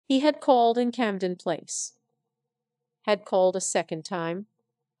He had called in Camden Place, had called a second time,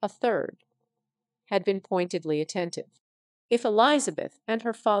 a third, had been pointedly attentive. If Elizabeth and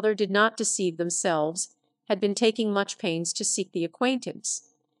her father did not deceive themselves, had been taking much pains to seek the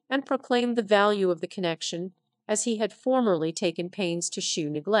acquaintance, and proclaimed the value of the connection, as he had formerly taken pains to shew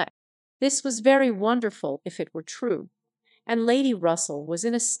neglect. This was very wonderful if it were true, and Lady Russell was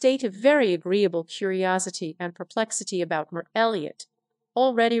in a state of very agreeable curiosity and perplexity about Elliot,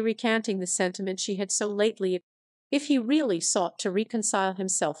 already recanting the sentiment she had so lately. If he really sought to reconcile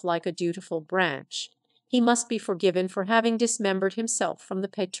himself like a dutiful branch, he must be forgiven for having dismembered himself from the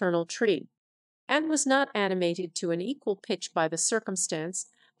paternal tree, and was not animated to an equal pitch by the circumstance,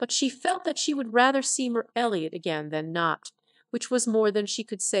 but she felt that she would rather see Elliot again than not, which was more than she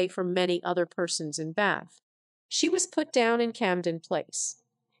could say for many other persons in Bath. She was put down in Camden Place,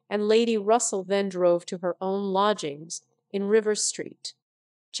 and Lady Russell then drove to her own lodgings in Rivers Street.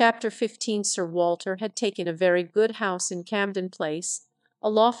 Chapter 15. Sir Walter had taken a very good house in Camden Place, a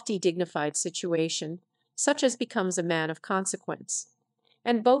lofty dignified situation, such as becomes a man of consequence,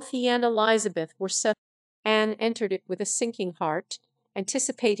 and both he and Elizabeth were settled. Anne entered it with a sinking heart,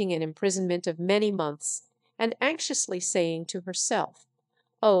 anticipating an imprisonment of many months, and anxiously saying to herself,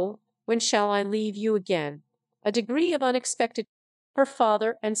 "Oh, when shall I leave you again?" A degree of unexpected. Her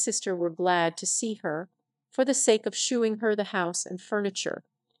father and sister were glad to see her, for the sake of shewing her the house and furniture,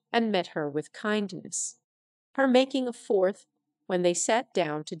 and met her with kindness. Her making a fourth, when they sat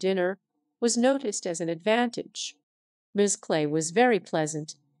down to dinner, was noticed as an advantage. Miss Clay was very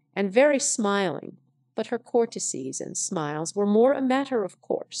pleasant and very smiling, but her courtesies and smiles were more a matter of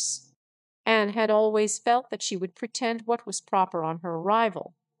course. Anne had always felt that she would pretend what was proper on her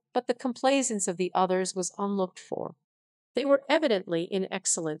arrival, but the complaisance of the others was unlooked for. They were evidently in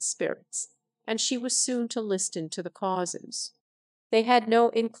excellent spirits, and she was soon to listen to the causes. They had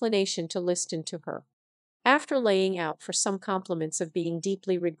no inclination to listen to her. After laying out for some compliments of being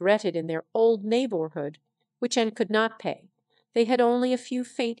deeply regretted in their old neighbourhood, which Anne could not pay, they had only a few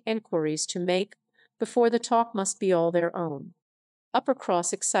faint enquiries to make before the talk must be all their own.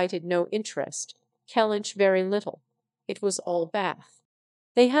 Uppercross excited no interest, Kellynch very little. It was all Bath.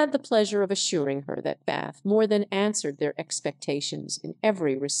 They had the pleasure of assuring her that Bath more than answered their expectations in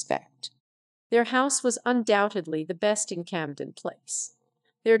every respect. Their house was undoubtedly the best in Camden Place.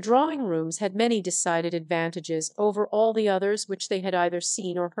 Their drawing-rooms had many decided advantages over all the others which they had either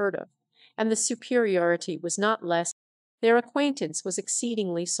seen or heard of, and the superiority was not less. Their acquaintance was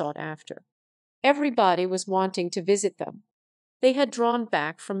exceedingly sought after. Everybody was wanting to visit them. They had drawn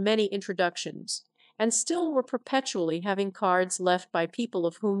back from many introductions, and still were perpetually having cards left by people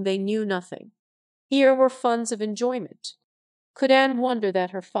of whom they knew nothing. Here were funds of enjoyment. Could Anne wonder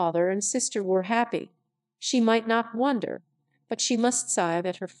that her father and sister were happy? She might not wonder, but she must sigh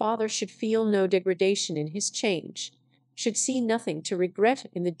that her father should feel no degradation in his change, should see nothing to regret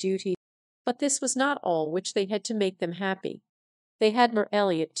in the duty. But this was not all which they had to make them happy. They had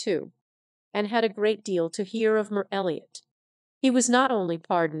Elliot too, and had a great deal to hear of Elliot. He was not only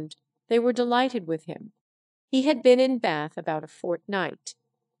pardoned, they were delighted with him. He had been in Bath about a fortnight.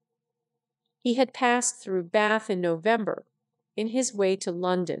 He had passed through Bath in November, in his way to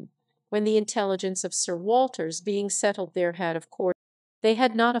London, when the intelligence of Sir Walter's being settled there had of course they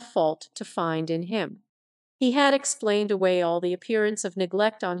had not a fault to find in him. He had explained away all the appearance of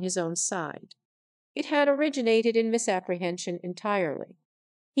neglect on his own side. It had originated in misapprehension entirely.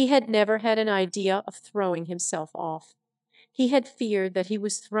 He had never had an idea of throwing himself off. He had feared that he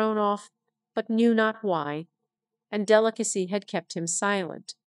was thrown off, but knew not why, and delicacy had kept him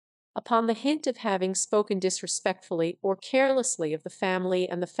silent. Upon the hint of having spoken disrespectfully or carelessly of the family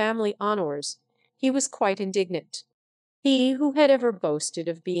and the family honours, he was quite indignant. He who had ever boasted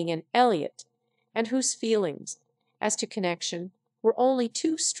of being an Elliot, and whose feelings, as to connection, were only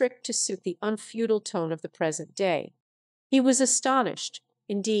too strict to suit the unfeudal tone of the present day. He was astonished,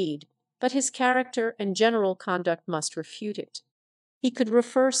 indeed, but his character and general conduct must refute it. He could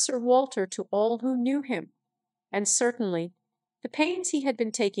refer Sir Walter to all who knew him, and certainly the pains he had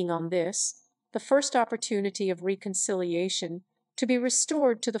been taking on this, the first opportunity of reconciliation, to be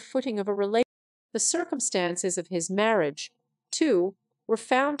restored to the footing of a relation. The circumstances of his marriage, too, were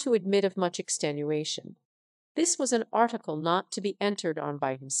found to admit of much extenuation. This was an article not to be entered on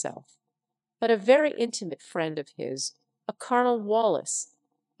by himself, but a very intimate friend of his, a Colonel Wallis,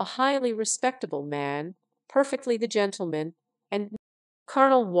 a highly respectable man, perfectly the gentleman, and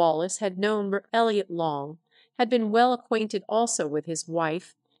Colonel Wallis had known Elliot long, had been well acquainted also with his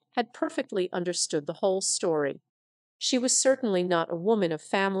wife, had perfectly understood the whole story. She was certainly not a woman of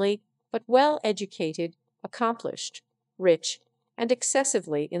family, but well educated, accomplished, rich, and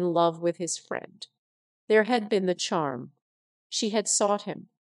excessively in love with his friend. There had been the charm. She had sought him.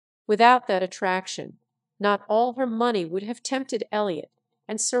 Without that attraction, not all her money would have tempted Eliot,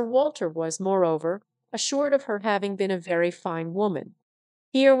 and Sir Walter was, moreover, assured of her having been a very fine woman.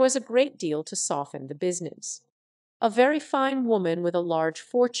 Here was a great deal to soften the business. A very fine woman with a large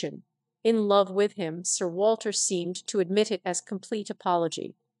fortune, in love with him. Sir Walter seemed to admit it as complete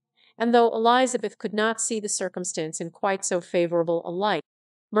apology, and though Elizabeth could not see the circumstance in quite so favourable a light,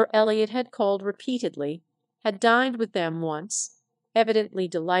 Mer Eliot had called repeatedly, had dined with them once, evidently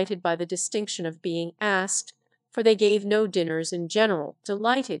delighted by the distinction of being asked, for they gave no dinners in general,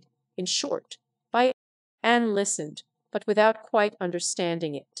 delighted, in short, by it. Anne listened, but without quite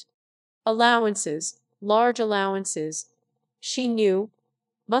understanding it. Allowances, large allowances, she knew,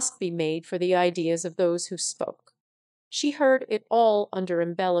 must be made for the ideas of those who spoke. She heard it all under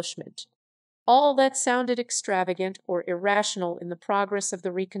embellishment. All that sounded extravagant or irrational in the progress of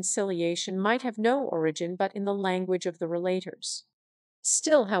the reconciliation might have no origin but in the language of the relators.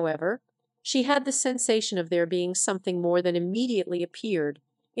 Still, however, she had the sensation of there being something more than immediately appeared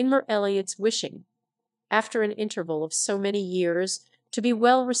in Mer Eliot's wishing, after an interval of so many years, to be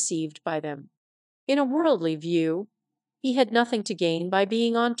well received by them. In a worldly view, he had nothing to gain by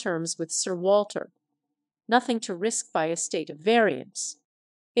being on terms with Sir Walter, nothing to risk by a state of variance.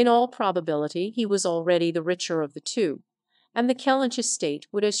 In all probability he was already the richer of the two, and the Kellynch estate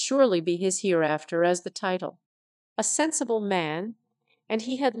would as surely be his hereafter as the title. A sensible man, and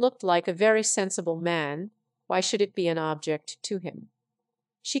he had looked like a very sensible man, why should it be an object to him?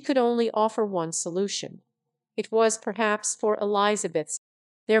 She could only offer one solution. It was perhaps for Elizabeth's.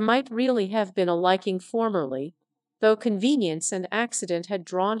 There might really have been a liking formerly, though convenience and accident had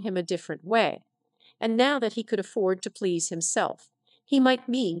drawn him a different way, and now that he could afford to please himself, he might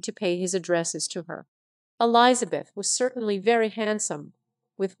mean to pay his addresses to her. Elizabeth was certainly very handsome,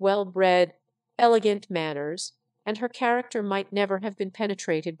 with well-bred, elegant manners, and her character might never have been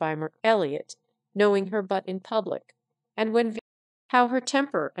penetrated by Mer Eliot, knowing her but in public, and when how her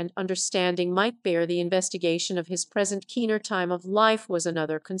temper and understanding might bear the investigation of his present keener time of life was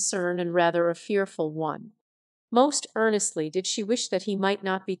another concern, and rather a fearful one. Most earnestly did she wish that he might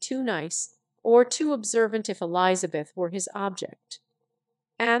not be too nice or too observant if Elizabeth were his object,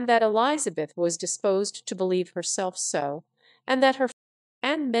 and that Elizabeth was disposed to believe herself so, and that her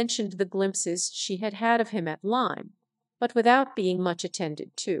Anne mentioned the glimpses she had had of him at Lyme, but without being much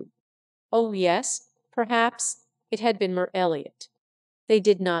attended to. Oh yes, perhaps it had been Mer Eliot. They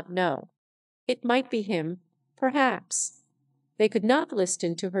did not know. It might be him, perhaps. They could not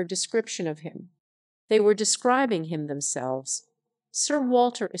listen to her description of him. They were describing him themselves, Sir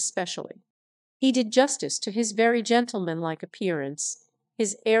Walter especially. He did justice to his very gentlemanlike appearance,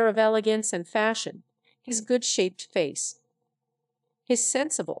 his air of elegance and fashion, his good-shaped face, his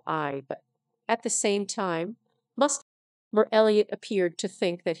sensible eye, but at the same time must Mer Eliot appeared to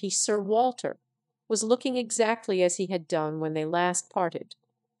think that he, Sir Walter, was looking exactly as he had done when they last parted.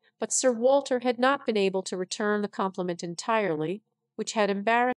 But Sir Walter had not been able to return the compliment entirely, which had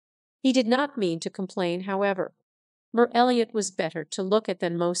embarrassed. He did not mean to complain, however. Mer Eliot was better to look at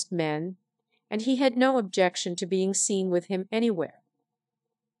than most men, and he had no objection to being seen with him anywhere.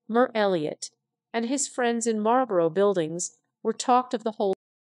 Mer Eliot and his friends in Marlborough Buildings were talked of the whole.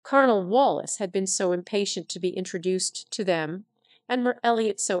 Colonel Wallace had been so impatient to be introduced to them, and Mer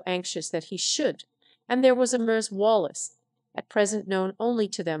Eliot so anxious that he should, and there was a Mers Wallace, at present known only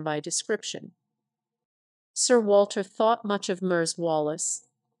to them by description. Sir Walter thought much of Mers Wallace.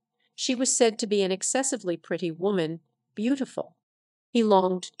 She was said to be an excessively pretty woman, beautiful. He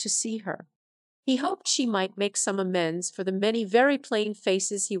longed to see her. He hoped she might make some amends for the many very plain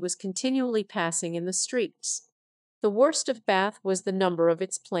faces he was continually passing in the streets. The worst of Bath was the number of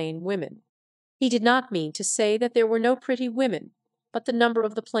its plain women. He did not mean to say that there were no pretty women, but the number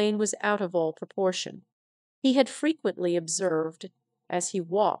of the plain was out of all proportion. He had frequently observed, as he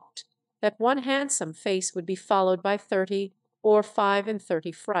walked, that one handsome face would be followed by 30 or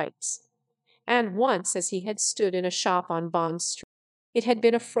 35 frights. And once, as he had stood in a shop on Bond Street, it had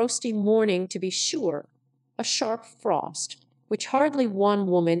been a frosty morning, to be sure, a sharp frost, which hardly one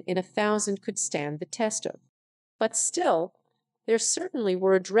woman in 1,000 could stand the test of. But still, there certainly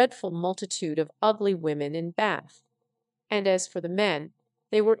were a dreadful multitude of ugly women in Bath, and as for the men,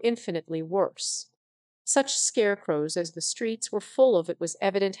 they were infinitely worse. Such scarecrows as the streets were full of, it was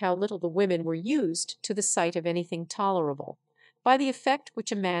evident how little the women were used to the sight of anything tolerable, by the effect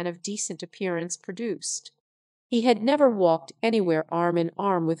which a man of decent appearance produced. He had never walked anywhere arm in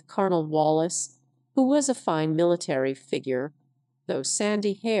arm with Colonel Wallace, who was a fine military figure, though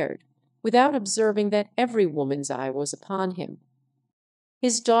sandy-haired, without observing that every woman's eye was upon him.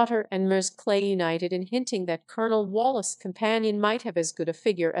 His daughter and Miss Clay united in hinting that Colonel Wallace's companion might have as good a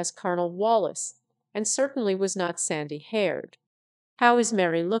figure as Colonel Wallace, and certainly was not sandy-haired. "How is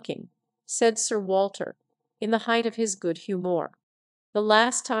Mary looking?" said Sir Walter, in the height of his good humour. "The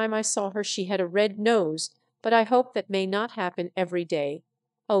last time I saw her she had a red nose, but I hope that may not happen every day.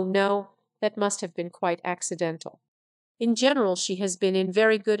 Oh no, that must have been quite accidental. In general she has been in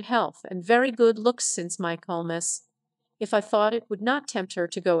very good health and very good looks since Michaelmas. If I thought it would not tempt her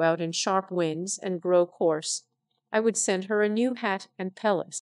to go out in sharp winds and grow coarse, I would send her a new hat and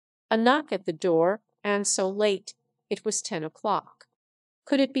pelisse." A knock at the door, and so late. It was 10 o'clock.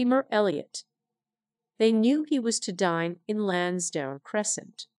 Could it be Mer Elliot? They knew he was to dine in Lansdowne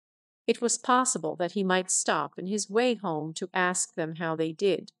Crescent. It was possible that he might stop in his way home to ask them how they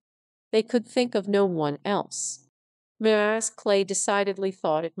did. They could think of no one else. Miss Clay decidedly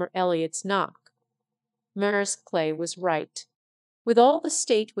thought it Mer Elliot's knock. Miss Clay was right. With all the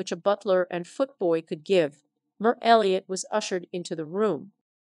state which a butler and footboy could give, Mer Elliot was ushered into the room.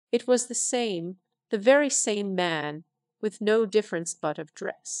 It was the very same man, with no difference but of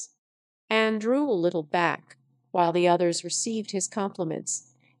dress. Anne drew a little back, while the others received his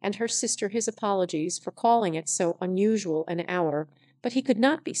compliments, and her sister his apologies for calling at so unusual an hour, but he could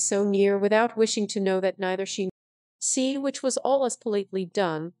not be so near without wishing to know that neither she see, which was all as politely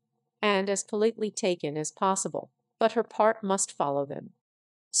done and as politely taken as possible, but her part must follow them.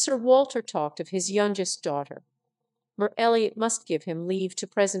 Sir Walter talked of his youngest daughter. Mer Elliot must give him leave to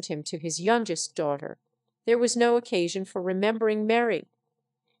present him to his youngest daughter. There was no occasion for remembering Mary.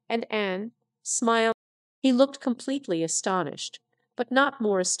 And Anne smiled. He looked completely astonished, but not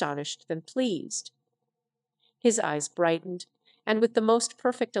more astonished than pleased. His eyes brightened, and with the most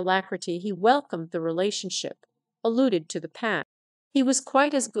perfect alacrity he welcomed the relationship, alluded to the past. He was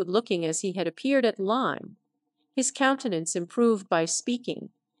quite as good-looking as he had appeared at Lyme. His countenance improved by speaking,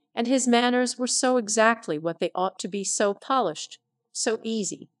 and his manners were so exactly what they ought to be, so polished, so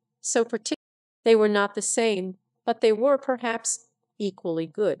easy, so particular. They were not the same, but they were, perhaps, equally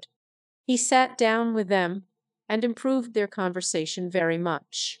good. He sat down with them, and improved their conversation very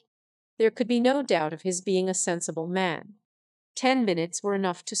much. There could be no doubt of his being a sensible man. 10 minutes were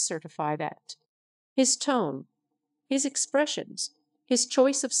enough to certify that. His tone, his expressions, his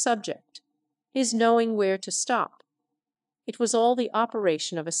choice of subject, his knowing where to stop, it was all the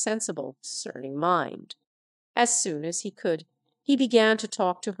operation of a sensible, discerning mind. As soon as he could, he began to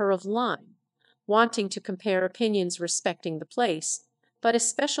talk to her of Lyme, wanting to compare opinions respecting the place, but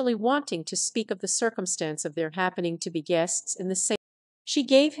especially wanting to speak of the circumstance of their happening to be guests in the same. She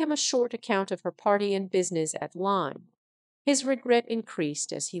gave him a short account of her party and business at Lyme. His regret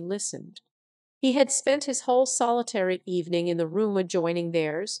increased as he listened. He had spent his whole solitary evening in the room adjoining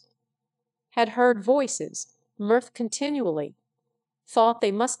theirs, had heard voices, mirth continually, thought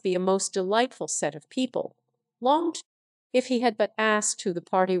they must be a most delightful set of people, longed. If he had but asked who the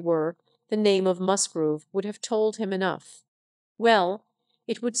party were, the name of Musgrove would have told him enough. Well,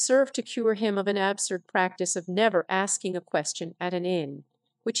 it would serve to cure him of an absurd practice of never asking a question at an inn,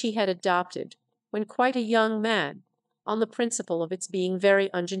 which he had adopted, when quite a young man, on the principle of its being very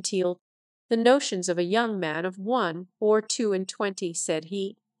ungenteel. "The notions of a young man of 1 or 22, said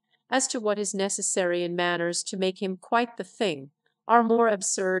he, "as to what is necessary in manners to make him quite the thing, are more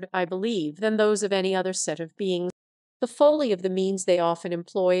absurd, I believe, than those of any other set of beings. The folly of the means they often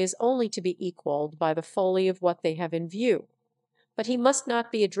employ is only to be equalled by the folly of what they have in view." But he must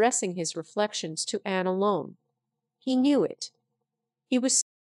not be addressing his reflections to Anne alone. He knew it.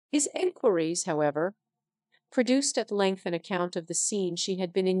 His enquiries, however, produced at length an account of the scene she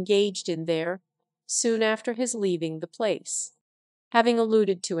had been engaged in there, soon after his leaving the place. Having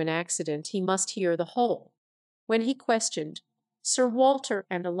alluded to an accident, he must hear the whole. When he questioned, Sir Walter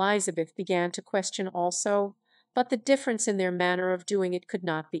and Elizabeth began to question also, but the difference in their manner of doing it could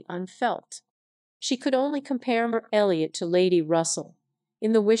not be unfelt. She could only compare Mer Elliot to Lady Russell,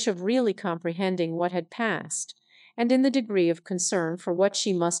 in the wish of really comprehending what had passed, and in the degree of concern for what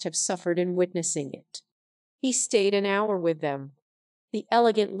she must have suffered in witnessing it. He stayed an hour with them. The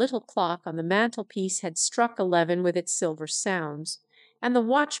elegant little clock on the mantelpiece had struck 11 with its silver sounds, and the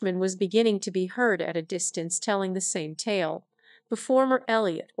watchman was beginning to be heard at a distance telling the same tale, before Mer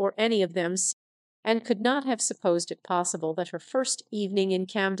Elliot or any of them, and could not have supposed it possible that her first evening in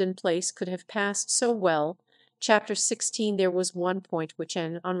Camden Place could have passed so well. Chapter 16. There was one point which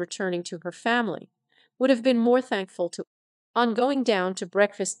Anne, on returning to her family, would have been more thankful to. On going down to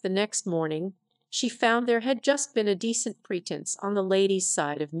breakfast the next morning, she found there had just been a decent pretence on the ladies'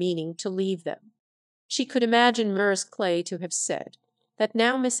 side of meaning to leave them. She could imagine Miss Clay to have said that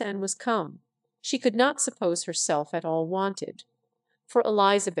now Miss Anne was come, she could not suppose herself at all wanted. for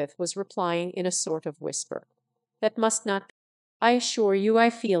Elizabeth was replying in a sort of whisper. "That must not be. I assure you I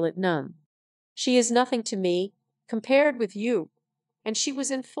feel it none. She is nothing to me, compared with you." And she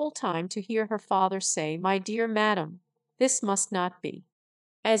was in full time to hear her father say, "My dear madam, this must not be.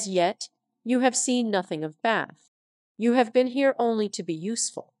 As yet you have seen nothing of Bath. You have been here only to be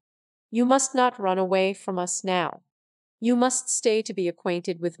useful. You must not run away from us now. You must stay to be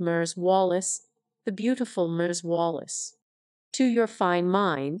acquainted with Mrs. Wallace, the beautiful Mrs. Wallace. To your fine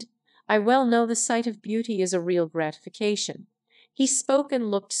mind, I well know the sight of beauty is a real gratification." He spoke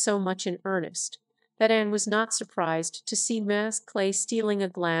and looked so much in earnest that Anne was not surprised to see Mrs. Clay stealing a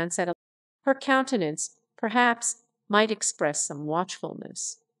glance at her countenance, perhaps, might express some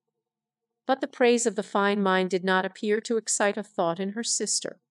watchfulness. But the praise of the fine mind did not appear to excite a thought in her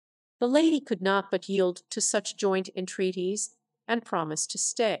sister. The lady could not but yield to such joint entreaties, and promised to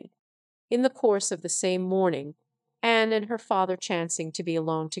stay. In the course of the same morning, Anne and her father chancing to be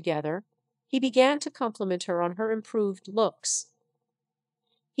alone together, he began to compliment her on her improved looks.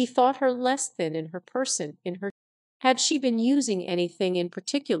 He thought her less thin in her person, in her. Had she been using anything in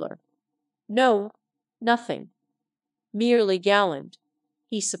particular? No, nothing. Merely gallant,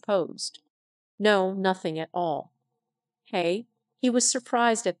 he supposed. No, nothing at all. Hey, he was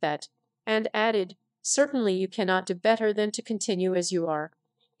surprised at that, and added, "Certainly you cannot do better than to continue as you are.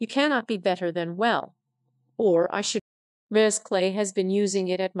 You cannot be better than well. Or I should. Miss Clay has been using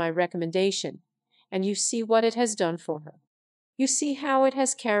it at my recommendation, and you see what it has done for her. You see how it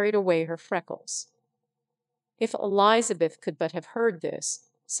has carried away her freckles." If Elizabeth could but have heard this,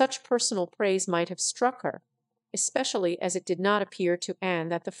 such personal praise might have struck her, especially as it did not appear to Anne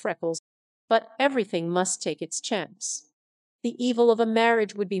that the freckles. But everything must take its chance. The evil of a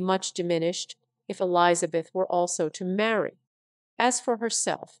marriage would be much diminished if Elizabeth were also to marry. As for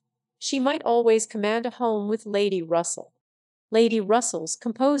herself, she might always command a home with Lady Russell. Lady Russell's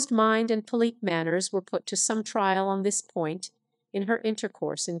composed mind and polite manners were put to some trial on this point in her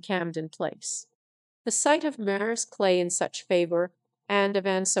intercourse in Camden Place. The sight of Mrs. Clay in such favour, and of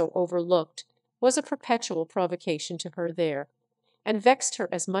Anne so overlooked, was a perpetual provocation to her there, and vexed her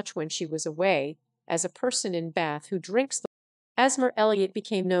as much when she was away, as a person in Bath who drinks the. As Mr. Elliot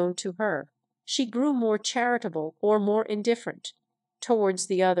became known to her, she grew more charitable or more indifferent towards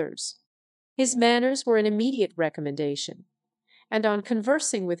the others. His manners were an immediate recommendation, and on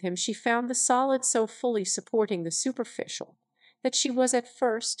conversing with him she found the solid so fully supporting the superficial, that she was at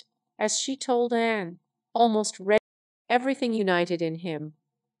first, as she told Anne, almost ready. Everything united in him: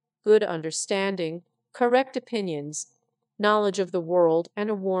 good understanding, correct opinions, knowledge of the world, and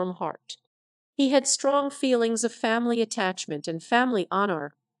a warm heart. He had strong feelings of family attachment and family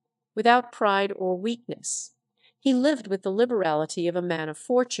honour, without pride or weakness. He lived with the liberality of a man of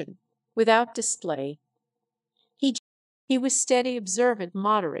fortune, without display. He, he was steady, observant,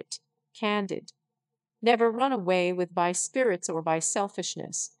 moderate, candid, never run away with by spirits or by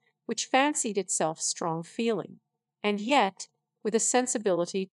selfishness, which fancied itself strong feeling, and yet, with a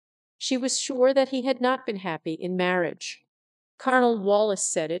sensibility, she was sure that he had not been happy in marriage. Colonel Wallace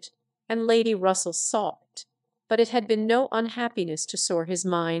said it, and Lady Russell saw it, but it had been no unhappiness to sore his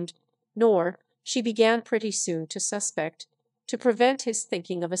mind, nor, she began pretty soon to suspect, to prevent his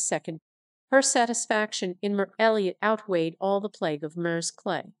thinking of a second. Her satisfaction in Mr. Elliot outweighed all the plague of Mrs.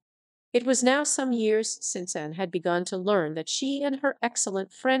 Clay. It was now some years since Anne had begun to learn that she and her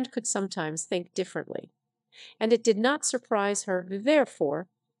excellent friend could sometimes think differently, and it did not surprise her, therefore,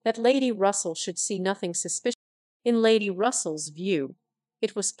 that Lady Russell should see nothing suspicious. In Lady Russell's view,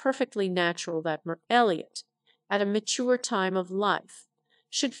 it was perfectly natural that Mr. Elliot, at a mature time of life,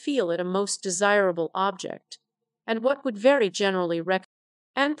 should feel it a most desirable object, and what would very generally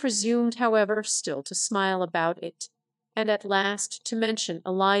Anne presumed, however, still to smile about it, and at last to mention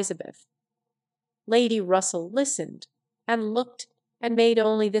Elizabeth. Lady Russell listened, and looked, and made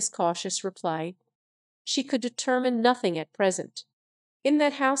only this cautious reply: she could determine nothing at present. In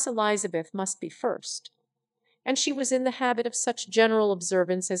that house Elizabeth must be first, and she was in the habit of such general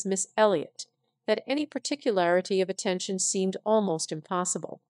observance as Miss Elliot, that any particularity of attention seemed almost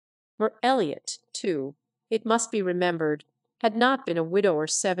impossible. Mr. Elliot, too, it must be remembered, had not been a widower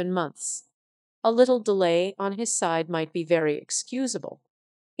 7 months. A little delay on his side might be very excusable.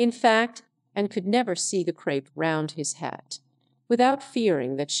 In fact, and could never see the crape round his hat, without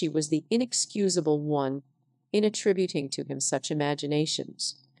fearing that she was the inexcusable one in attributing to him such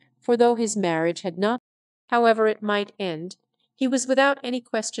imaginations. For though his marriage had not, however it might end, he was without any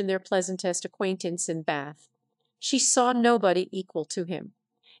question their pleasantest acquaintance in Bath. She saw nobody equal to him,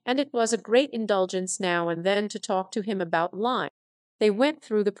 and it was a great indulgence now and then to talk to him about Lyme. They went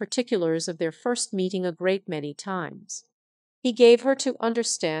through the particulars of their first meeting a great many times. He gave her to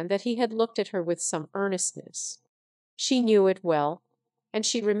understand that he had looked at her with some earnestness. She knew it well, and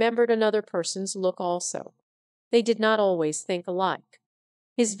she remembered another person's look also. They did not always think alike.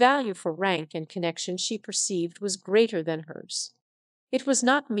 His value for rank and connection she perceived was greater than hers. It was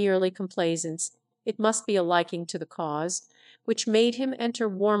not merely complaisance, it must be a liking to the cause, which made him enter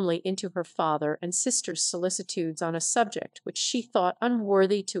warmly into her father and sister's solicitudes on a subject which she thought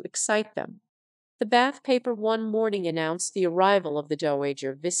unworthy to excite them. The Bath paper one morning announced the arrival of the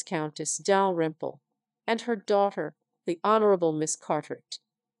Dowager Viscountess Dalrymple and her daughter, the Honourable Miss Carteret,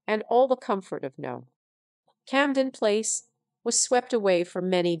 and all the comfort of Camden Place was swept away for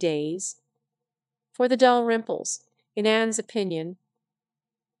many days. For the Dalrymples, in Anne's opinion,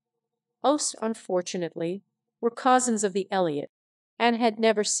 most unfortunately, were cousins of the Elliot, and had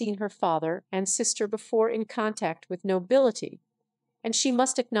never seen her father and sister before in contact with nobility, and she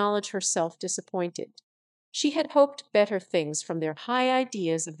must acknowledge herself disappointed. She had hoped better things from their high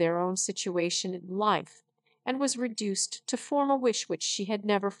ideas of their own situation in life, and was reduced to form a wish which she had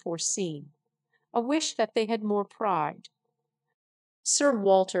never foreseen, a wish that they had more pride. Sir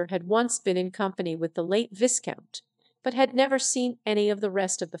Walter had once been in company with the late Viscount, but had never seen any of the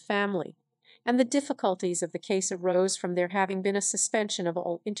rest of the family, and the difficulties of the case arose from there having been a suspension of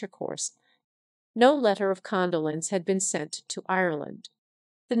all intercourse. No letter of condolence had been sent to Ireland.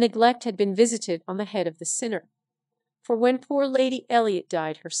 The neglect had been visited on the head of the sinner. For when poor Lady Elliot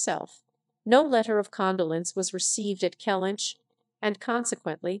died herself, no letter of condolence was received at Kellynch, and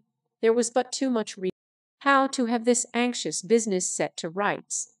consequently there was but too much reason how to have this anxious business set to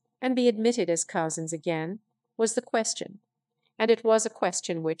rights, and be admitted as cousins again, was the question, and it was a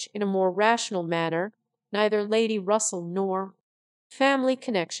question which, in a more rational manner, neither Lady Russell nor family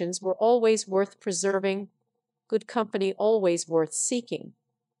connections were always worth preserving, good company always worth seeking.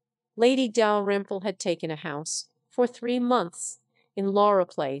 Lady Dalrymple had taken a house for 3 months in Laura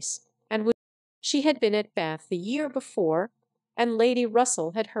Place, and she had been at Bath the year before, and Lady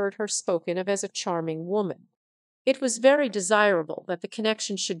Russell had heard her spoken of as a charming woman. It was very desirable that the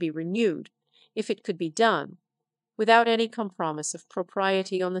connection should be renewed, if it could be done, without any compromise of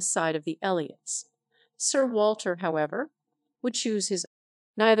propriety on the side of the Elliots. Sir Walter, however, would choose his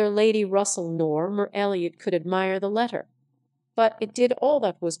own. Neither Lady Russell nor Mer Elliot could admire the letter, but it did all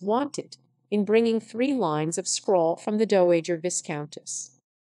that was wanted in bringing 3 lines of scrawl from the Dowager Viscountess.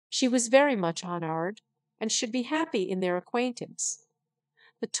 She was very much honoured, and should be happy in their acquaintance.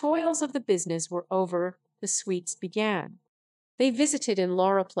 The toils of the business were over, the sweets began. They visited in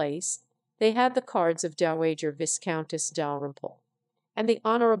Laura Place, they had the cards of Dowager Viscountess Dalrymple and the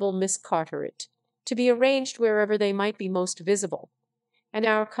Honourable Miss Carteret, to be arranged wherever they might be most visible, and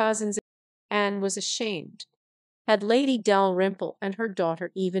our cousins. Anne was ashamed. Had Lady Dalrymple and her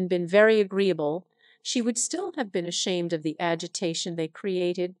daughter even been very agreeable, she would still have been ashamed of the agitation they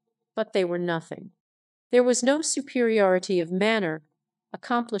created, but they were nothing. There was no superiority of manner,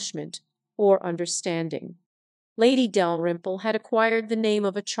 accomplishment, or understanding. Lady Dalrymple had acquired the name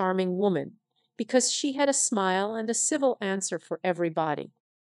of a charming woman, because she had a smile and a civil answer for everybody.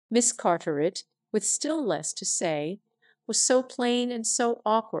 Miss Carteret, with still less to say, was so plain and so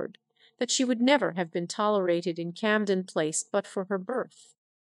awkward that she would never have been tolerated in Camden Place but for her birth.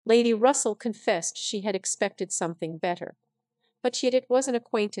 Lady Russell confessed she had expected something better, but yet it was an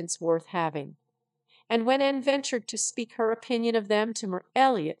acquaintance worth having. And when Anne ventured to speak her opinion of them to Mer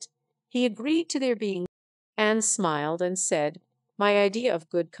Elliot, he agreed to their being. Anne smiled and said, "My idea of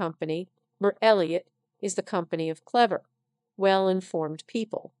good company, Mer Elliot, is the company of clever, well-informed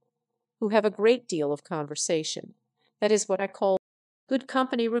people, who have a great deal of conversation. That is what I call good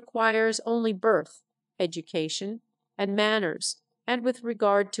company requires only birth, education, and manners, and with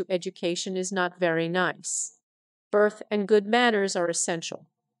regard to education is not very nice. Birth and good manners are essential,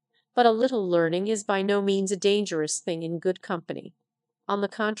 but a little learning is by no means a dangerous thing in good company. On the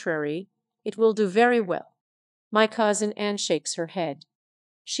contrary, it will do very well." My cousin Anne shakes her head.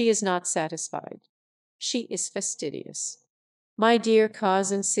 She is not satisfied. She is fastidious. My dear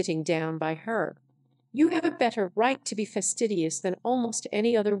cousin, sitting down by her, you have a better right to be fastidious than almost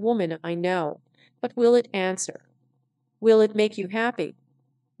any other woman I know. But will it answer? Will it make you happy?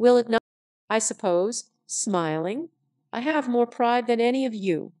 Will it not? I suppose, smiling, I have more pride than any of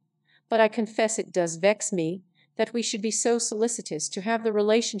you, but I confess it does vex me that we should be so solicitous to have the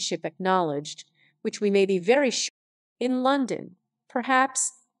relationship acknowledged, which we may be very sure in London,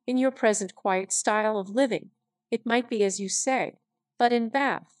 perhaps, in your present quiet style of living, it might be as you say, but in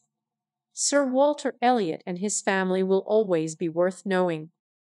Bath, Sir Walter Elliot and his family will always be worth knowing.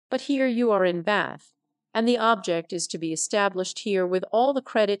 But here you are in Bath, and the object is to be established here with all the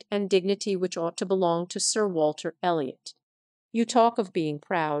credit and dignity which ought to belong to Sir Walter Elliot. You talk of being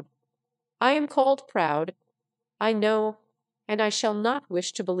proud. I am called proud, I know, and I shall not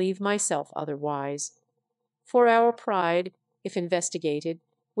wish to believe myself otherwise. For our pride, if investigated,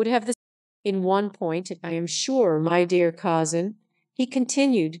 would have the in one point, I am sure, my dear cousin, he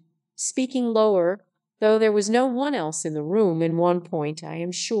continued, speaking lower, though there was no one else in the room, in one point, I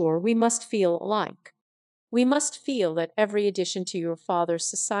am sure, we must feel alike. We must feel that every addition to your father's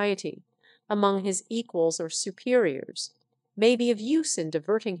society, among his equals or superiors, may be of use in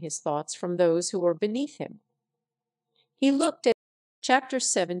diverting his thoughts from those who are beneath him. He looked at Chapter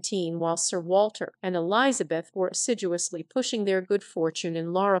 17 while Sir Walter and Elizabeth were assiduously pushing their good fortune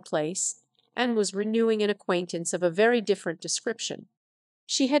in Laura Place, and was renewing an acquaintance of a very different description.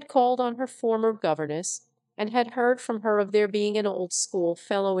 She had called on her former governess, and had heard from her of there being an old school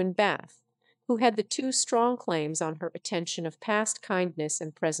fellow in Bath, who had the two strong claims on her attention of past kindness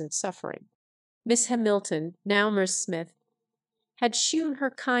and present suffering. Miss Hamilton, now Miss Smith, had shewn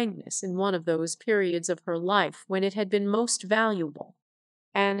her kindness in one of those periods of her life when it had been most valuable,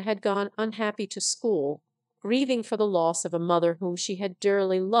 and had gone unhappy to school, grieving for the loss of a mother whom she had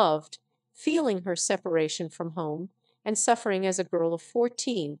dearly loved, feeling her separation from home, and suffering as a girl of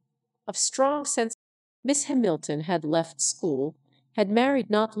 14, of strong sense. Miss Hamilton had left school, had married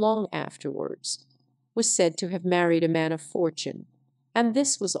not long afterwards, was said to have married a man of fortune, and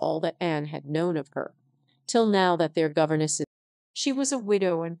this was all that Anne had known of her, till now that their governesses. She was a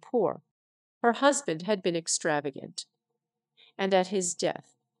widow and poor. Her husband had been extravagant, and at his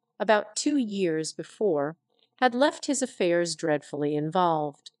death, about 2 years before, had left his affairs dreadfully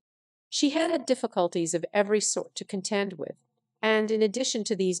involved. She had had difficulties of every sort to contend with, and in addition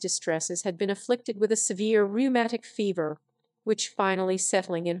to these distresses had been afflicted with a severe rheumatic fever, which finally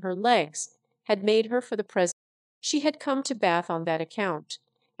settling in her legs, had made her for the present. She had come to Bath on that account,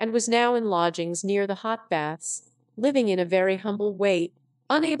 and was now in lodgings near the hot baths, living in a very humble way,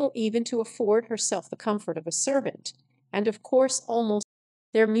 unable even to afford herself the comfort of a servant, and of course almost.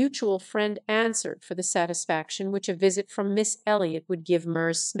 Their mutual friend answered for the satisfaction which a visit from Miss Elliot would give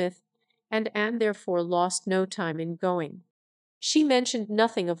Mrs. Smith, and Anne therefore lost no time in going. She mentioned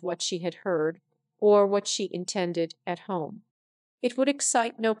nothing of what she had heard, or what she intended at home. It would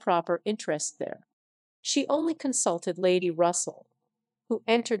excite no proper interest there. She only consulted Lady Russell, who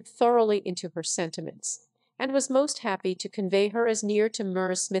entered thoroughly into her sentiments, and was most happy to convey her as near to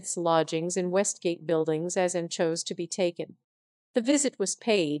Mrs. Smith's lodgings in Westgate Buildings as Anne chose to be taken. The visit was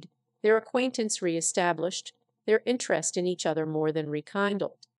paid, their acquaintance re-established, their interest in each other more than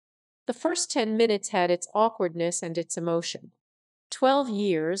rekindled. The first 10 minutes had its awkwardness and its emotion. 12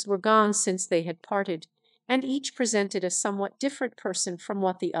 years were gone since they had parted, and each presented a somewhat different person from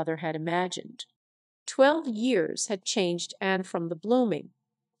what the other had imagined. 12 years had changed Anne from the blooming,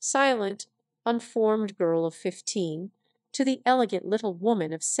 silent, unformed girl of 15 to the elegant little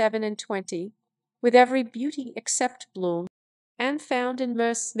woman of 27, with every beauty except bloom. Anne found in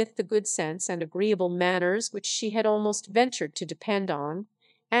Mrs. Smith the good sense and agreeable manners which she had almost ventured to depend on,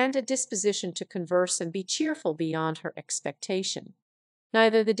 and a disposition to converse and be cheerful beyond her expectation.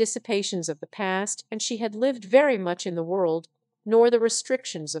 Neither the dissipations of the past, and she had lived very much in the world, nor the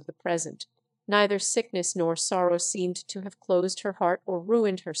restrictions of the present, neither sickness nor sorrow seemed to have closed her heart or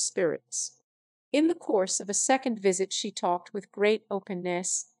ruined her spirits. In the course of a second visit she talked with great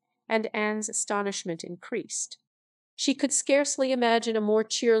openness, and Anne's astonishment increased. She could scarcely imagine a more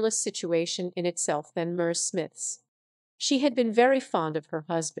cheerless situation in itself than Mrs. Smith's. She had been very fond of her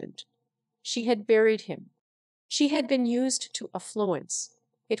husband. She had buried him. She had been used to affluence.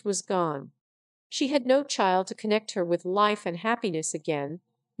 It was gone. She had no child to connect her with life and happiness again,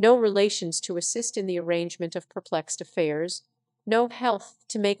 no relations to assist in the arrangement of perplexed affairs, no health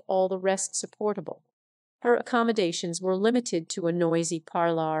to make all the rest supportable. Her accommodations were limited to a noisy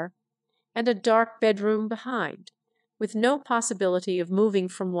parlour, and a dark bedroom behind, with no possibility of moving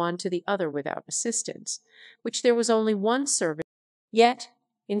from one to the other without assistance, which there was only one servant. Yet,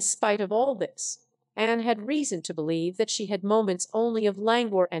 in spite of all this, Anne had reason to believe that she had moments only of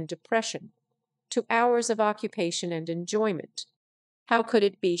languor and depression, to hours of occupation and enjoyment. How could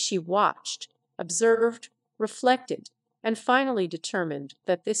it be she watched, observed, reflected, and finally determined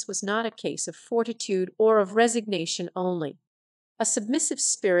that this was not a case of fortitude or of resignation only? A submissive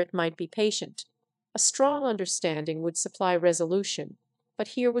spirit might be patient, a strong understanding would supply resolution, but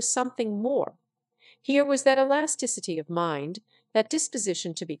here was something more. Here was that elasticity of mind, that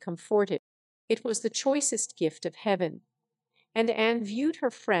disposition to be comforted. It was the choicest gift of heaven, and Anne viewed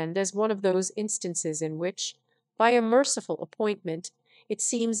her friend as one of those instances in which, by a merciful appointment, it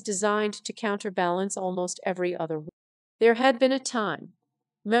seems designed to counterbalance almost every other. There had been a time,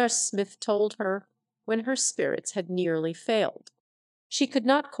 Mrs. Smith told her, when her spirits had nearly failed. She could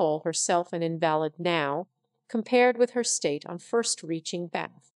not call herself an invalid now, compared with her state on first reaching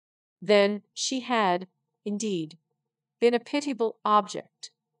Bath. Then she had, indeed, been a pitiable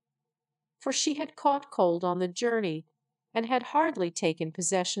object, for she had caught cold on the journey, and had hardly taken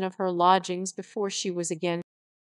possession of her lodgings before she was again